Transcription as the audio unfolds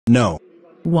No.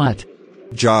 What?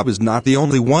 Job is not the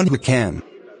only one who can.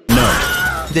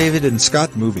 No. David and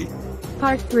Scott movie.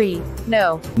 Part 3.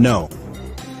 No. No.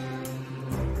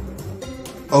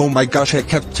 Oh my gosh, I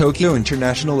kept Tokyo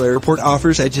International Airport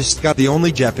offers. I just got the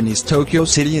only Japanese Tokyo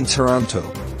City in Toronto.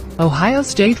 Ohio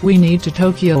State, we need to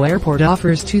Tokyo Airport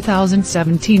offers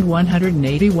 2017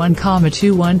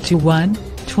 181,2121,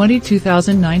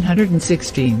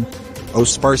 22,916. Oh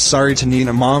sparse sorry to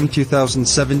Nina Mom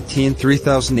 2017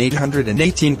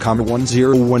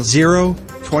 3818,1010,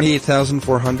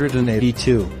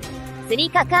 28,482. スリ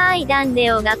カカイダンデ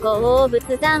オが鉱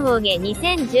物山王下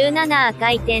2017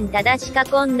赤い点正しか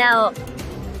こんなお。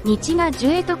日がジ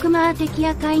ュエトクマー的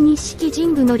赤い日式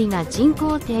人具のりが人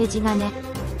工提示がね。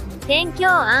天教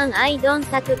案アイドン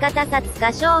作型殺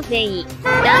か小フェイ。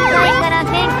団体から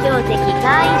天教的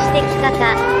会員指摘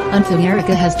か。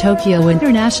America has Tokyo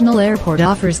International Airport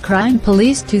offers Crime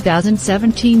Police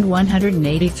 2017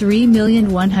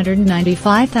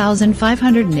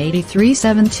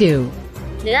 183,195,583.72.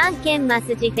 ルアン県マ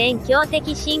スジ天教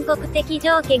的申告的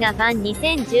上家がファン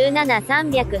2017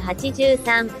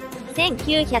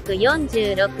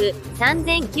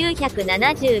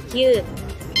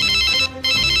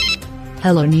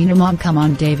 383、1946、3979。Hello Nina Mom, come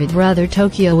on David brother,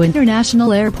 Tokyo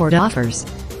International Airport offers.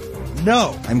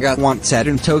 No, I'm got want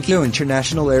Saturn Tokyo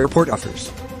International Airport offers.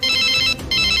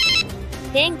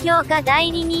 天教か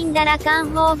代理人だら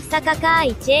官報不作か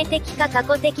一定的か過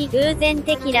去的偶然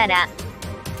的らら。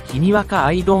日にわか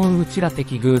アイドンウチラ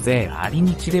的偶然あり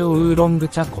日レオウーロング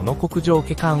茶この国上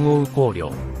家官を考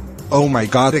慮。Oh my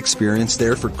god, experience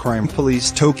there for Crime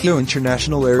Police Tokyo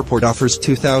International Airport offers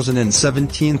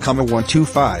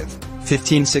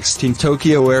 2017,125,1516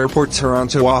 Tokyo Airport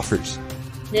Toronto offers.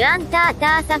 ルアンタータ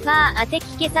ーサファーアテ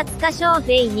キケサツカショーフ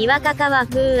ェイにわかかわ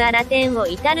風アラテンを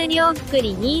至る両福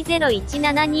利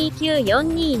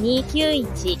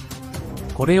201729422291。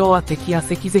これをは敵や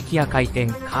石石や回転、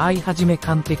カーイはじめ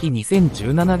艦的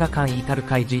2017が艦至る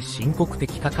開示申告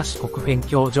的かかし国辺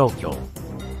境状況。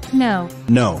No.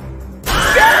 No.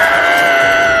 Yeah!